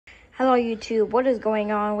Hello YouTube, what is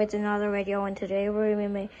going on with another video? And today we're gonna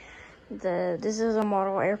make this is a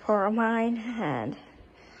model airport of mine, and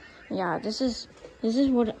yeah, this is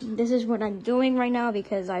what I'm doing right now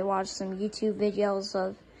because I watched some YouTube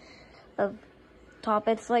videos of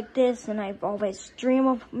topics like this, and I've always dreamed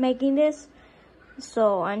of making this,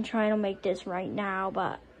 so I'm trying to make this right now.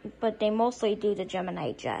 But they mostly do the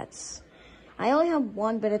Gemini jets. I only have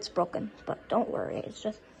one, but it's broken. But don't worry, it's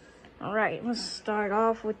just. Alright, let's start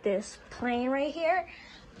off with this plane right here.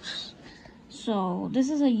 So, this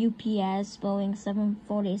is a UPS Boeing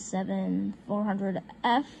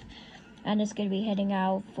 747-400F, and it's going to be heading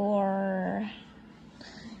out for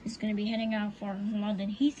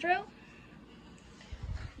London Heathrow.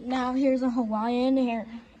 Now, here's a Hawaiian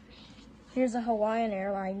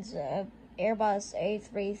Airlines Airbus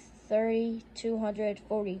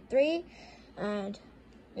A330-243, and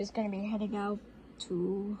it's going to be heading out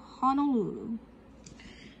to Honolulu.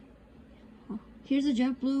 Here's a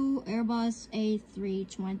JetBlue Airbus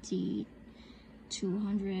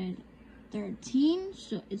A320-213.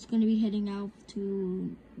 So it's going to be heading out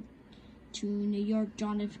to New York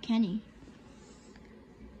John F. Kennedy.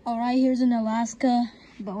 Alright, here's an Alaska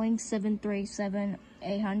Boeing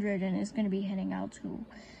 737-800, and it's going to be heading out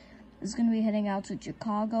to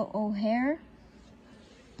Chicago O'Hare.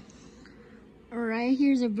 Alright,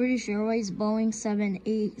 here's a British Airways Boeing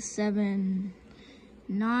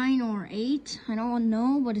 787-9 or 8. I don't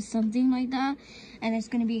know, but it's something like that. And it's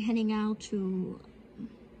going to be heading out to,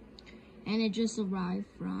 and it just arrived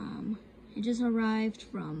from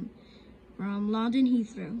London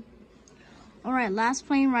Heathrow. Alright, last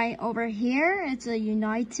plane right over here. It's a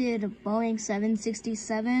United Boeing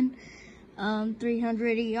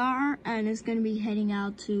 767-300ER, and it's going to be heading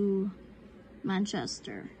out to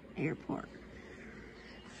Manchester Airport.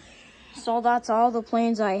 So that's all the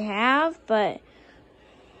planes I have, but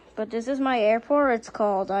this is my airport. It's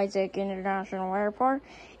called Isaac International Airport.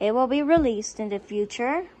 It will be released in the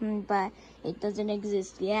future, but it doesn't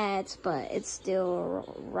exist yet, but it's still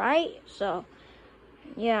right. So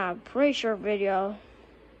yeah, pretty short video.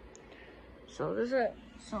 So this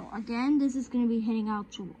is going to be heading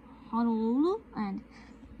out to Honolulu, and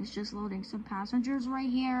it's just loading some passengers right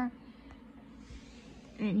here.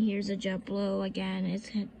 And here's a JetBlue again.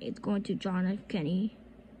 It's going to John F. Kennedy.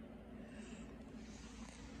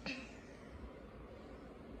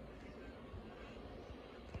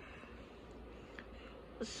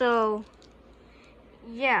 So,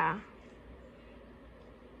 yeah.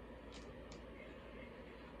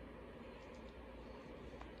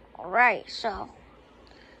 Alright, so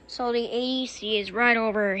the AEC is right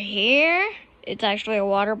over here. It's actually a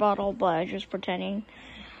water bottle, but I'm just pretending.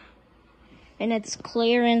 And it's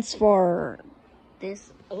clearance for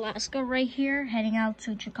this Alaska right here, heading out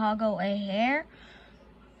to Chicago O'Hare.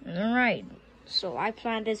 Alright, so I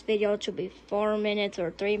planned this video to be 4 minutes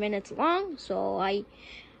or 3 minutes long. So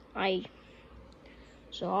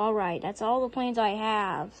alright, that's all the planes I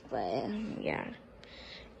have. But yeah.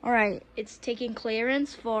 Alright, it's taking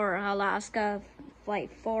clearance for Alaska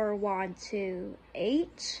flight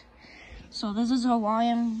 4128. So this is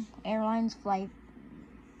Hawaiian Airlines flight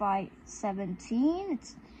 17.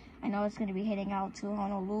 I know it's going to be heading out to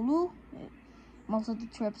Honolulu. Most of the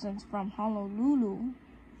trips is from Honolulu,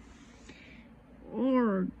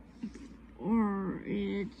 or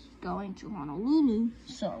it's going to Honolulu.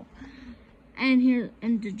 So, and the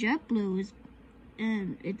JetBlue is,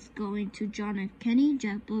 and it's going to John F. Kennedy.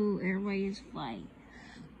 JetBlue Airways flight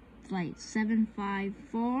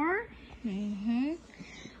 754.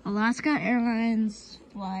 Alaska Airlines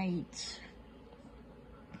flight.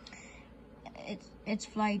 It's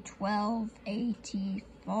flight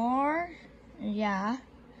 1284. Yeah.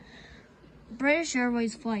 British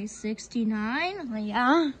Airways flight 69.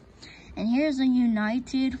 Yeah. And here's a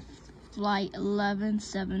United flight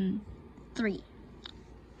 1173.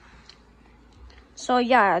 So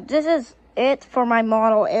yeah, this is it for my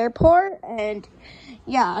model airport. And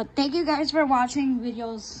yeah, thank you guys for watching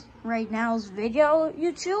videos right now's video,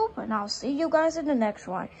 YouTube, and I'll see you guys in the next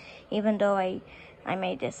one. Even though I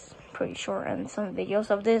made this pretty short, and some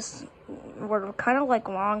videos of this were kind of like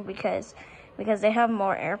long because they have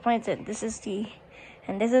more airplanes, and this is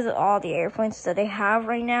all the airplanes that they have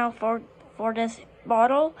right now for this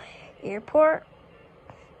model airport.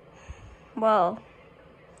 Well,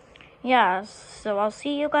 yeah, so I'll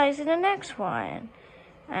see you guys in the next one,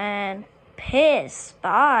 and peace,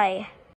 bye.